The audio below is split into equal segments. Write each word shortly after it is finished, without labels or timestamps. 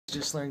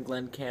Just learned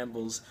Glenn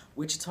Campbell's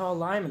Wichita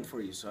lineman for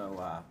you,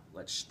 so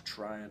let's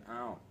try it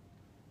out.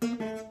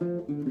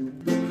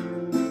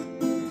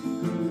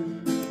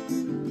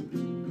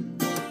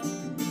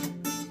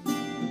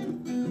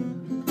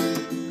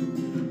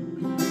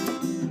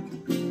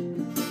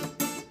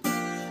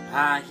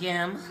 I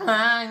am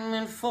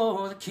lineman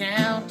for the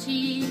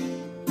county,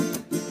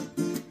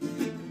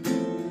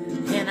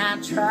 and I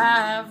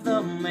drive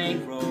the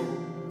main road,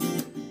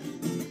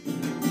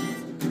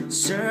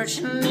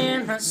 searching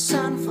in the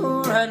sun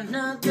for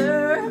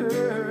another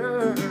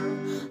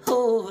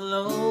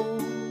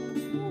load.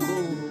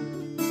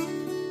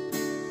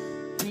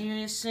 Hear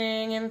you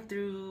singing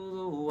through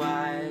the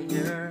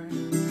wire,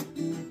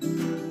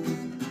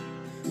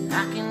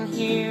 I can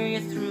hear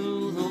you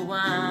through the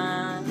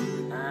wine.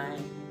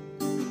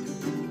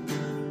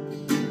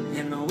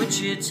 In the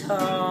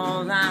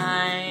Wichita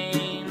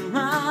lineman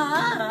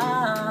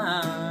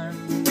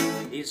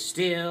is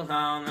still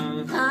on the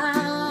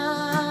line.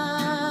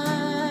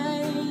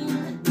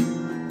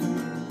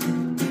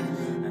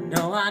 I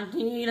know I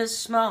need a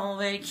small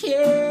vacation,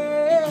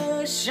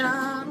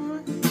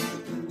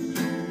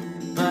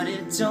 but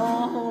it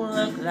don't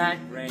look like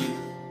rain.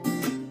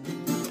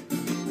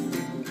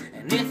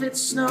 And if it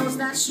snows,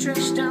 that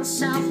stretch down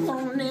south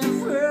won't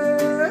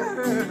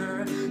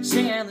ever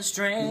stand the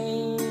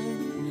strain.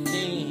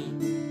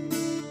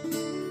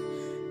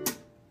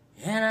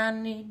 And I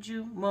need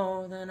you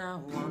more than I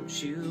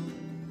want you,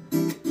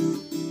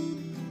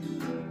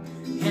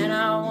 and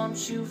I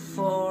want you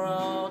for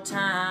all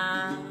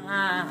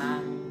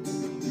time.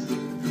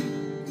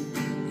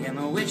 In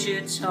the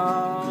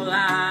Wichita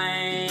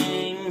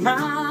lineman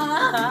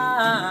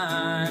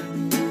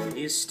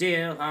is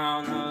still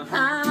on the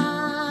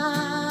line.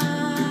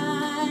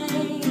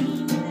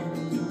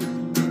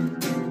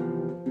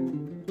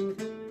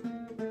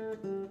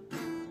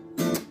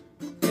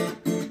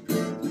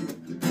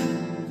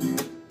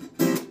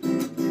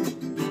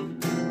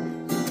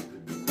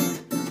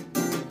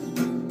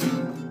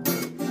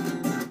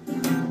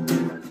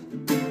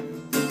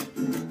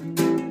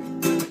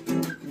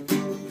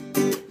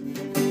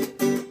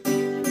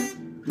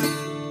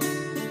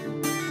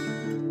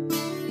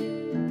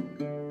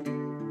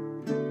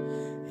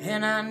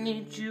 And I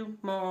need you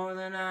more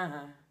than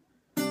I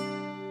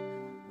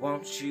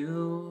want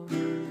you,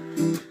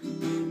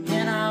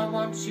 and I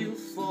want you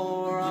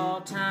for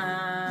all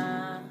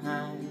time.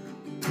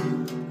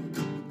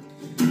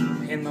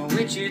 In the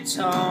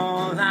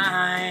Wichita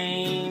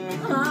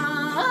lineman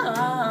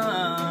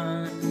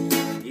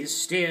is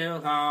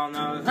still on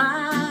the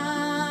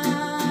line,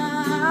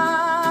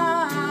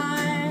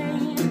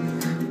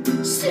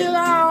 still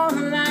on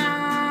the line.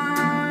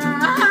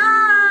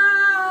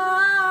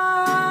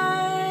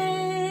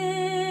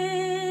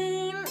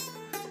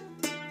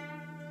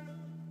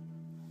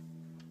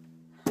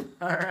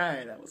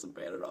 Alright, that wasn't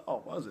bad at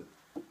all, was it?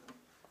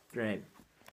 Great.